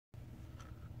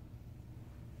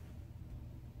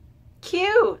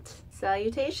cute!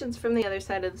 Salutations from the other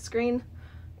side of the screen.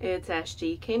 It's Ash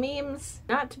GK Memes.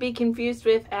 Not to be confused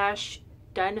with Ash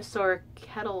Dinosaur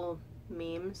Kettle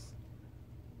Memes.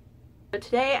 But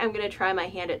today I'm going to try my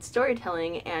hand at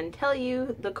storytelling and tell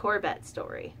you the Corvette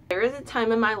story. There is a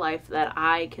time in my life that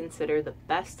I consider the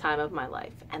best time of my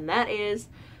life, and that is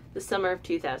the summer of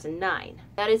 2009.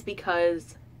 That is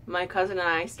because my cousin and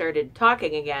I started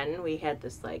talking again. We had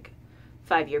this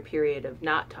 5-year period of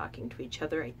not talking to each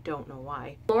other. I don't know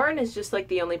why. Lauren is just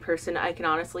the only person I can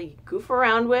honestly goof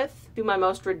around with to my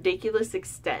most ridiculous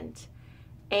extent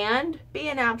and be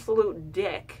an absolute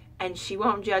dick, and she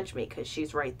won't judge me because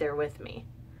she's right there with me.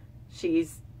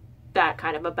 She's that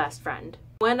kind of a best friend.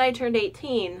 When I turned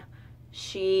 18,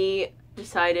 she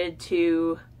decided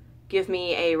to give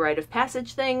me a rite of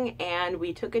passage thing, and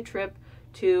we took a trip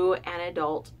to an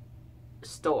adult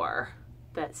store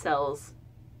that sells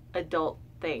adult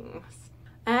things.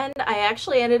 And I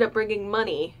actually ended up bringing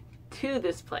money to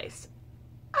this place.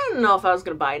 I don't know if I was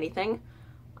gonna buy anything.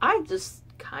 I just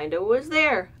kind of was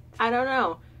there. I don't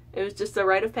know. It was just a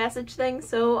rite of passage thing,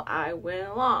 so I went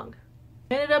along.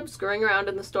 I ended up screwing around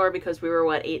in the store because we were,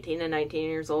 18 and 19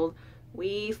 years old.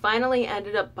 We finally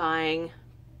ended up buying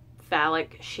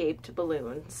phallic-shaped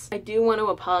balloons. I do want to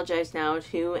apologize now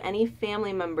to any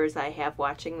family members I have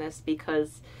watching this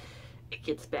because it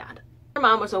gets bad. Her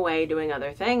mom was away doing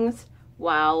other things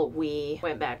while we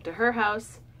went back to her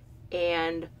house,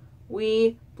 and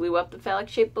we blew up the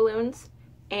phallic-shaped balloons,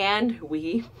 and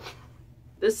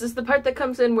this is the part that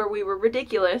comes in where we were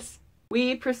ridiculous.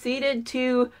 We proceeded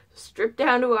to strip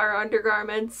down to our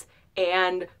undergarments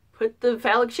and put the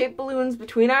phallic-shaped balloons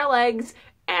between our legs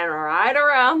and ride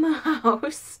around the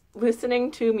house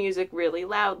listening to music really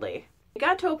loudly. It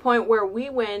got to a point where we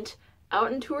went out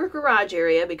into her garage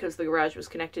area because the garage was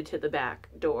connected to the back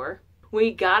door.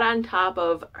 We got on top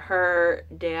of her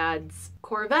dad's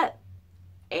Corvette,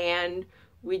 and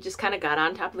we just kind of got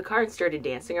on top of the car and started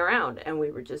dancing around, and we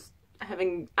were just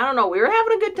having, I don't know, we were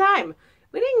having a good time.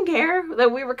 We didn't care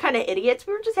that we were kind of idiots.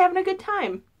 We were just having a good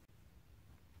time.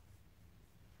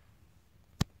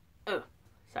 Oh,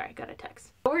 sorry, I got a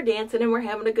text. We're dancing and we're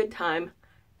having a good time,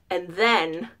 and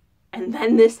then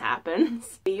this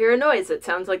happens. We hear a noise that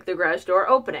sounds like the garage door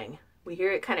opening. We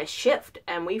hear it kind of shift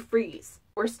and we freeze.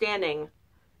 We're standing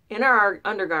in our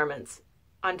undergarments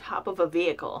on top of a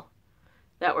vehicle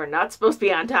that we're not supposed to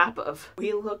be on top of.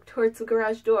 We look towards the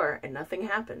garage door and nothing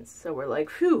happens. So we're like,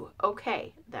 phew,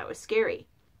 okay, that was scary.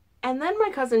 And then my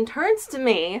cousin turns to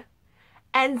me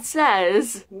and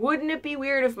says, wouldn't it be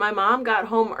weird if my mom got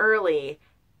home early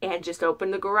and just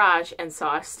opened the garage and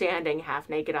saw us standing half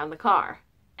naked on the car?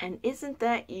 And isn't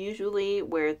that usually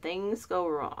where things go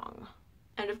wrong?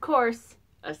 And of course,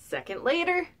 a second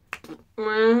later,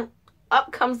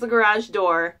 up comes the garage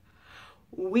door.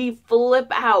 We flip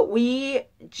out. We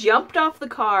jumped off the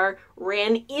car,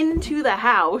 ran into the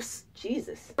house.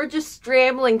 Jesus. We're just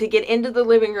scrambling to get into the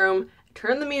living room,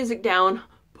 turn the music down,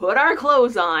 put our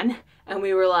clothes on, and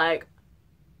we were like,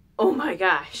 oh my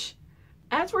gosh.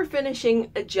 As we're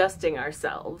finishing adjusting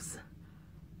ourselves,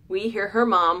 we hear her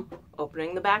mom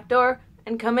opening the back door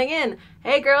and coming in.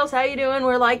 Hey girls, how you doing?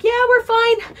 We're like, yeah, we're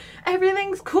fine.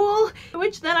 Everything's cool.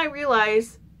 Which then I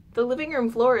realize the living room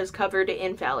floor is covered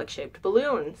in phallic-shaped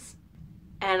balloons.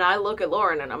 And I look at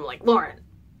Lauren and I'm like, Lauren,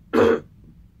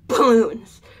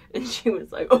 balloons. And she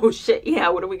was like, oh shit, yeah,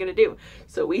 what are we gonna do?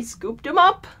 So we scooped them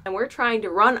up and we're trying to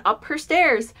run up her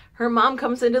stairs. Her mom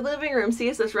comes into the living room,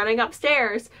 sees us running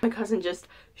upstairs. My cousin just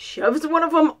shoves one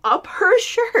of them up her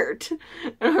shirt.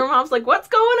 And her mom's like, what's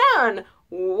going on?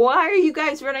 Why are you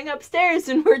guys running upstairs?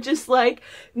 And we're just like,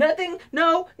 nothing,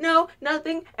 no,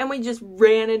 nothing. And we just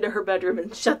ran into her bedroom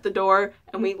and shut the door.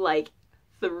 And we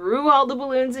threw all the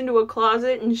balloons into a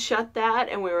closet and shut that.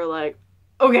 And we were like,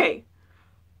 okay,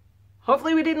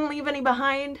 hopefully we didn't leave any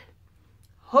behind.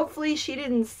 Hopefully she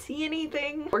didn't see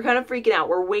anything. We're kind of freaking out.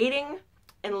 We're waiting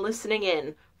and listening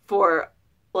in for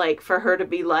her to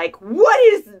be like, what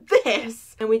is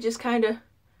this? And we just kind of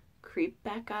creep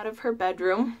back out of her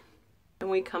bedroom. And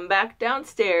we come back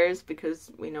downstairs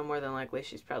because we know more than likely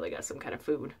she's probably got some kind of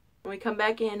food. And we come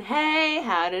back in, hey,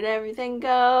 how did everything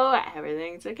go?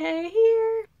 Everything's okay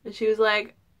here. And she was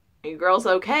like, are you girls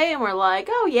okay? And we're like,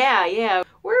 oh yeah,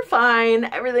 we're fine.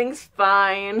 Everything's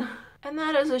fine. And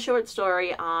that is a short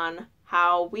story on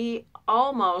how we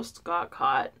almost got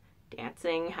caught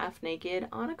dancing half naked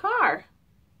on a car.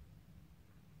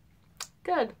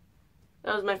 Good.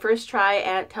 That was my first try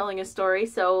at telling a story,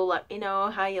 so let me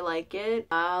know how you like it.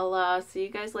 I'll see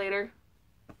you guys later.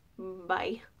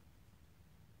 Bye.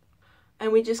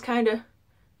 And we just kind of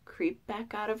creep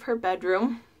back out of her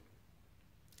bedroom.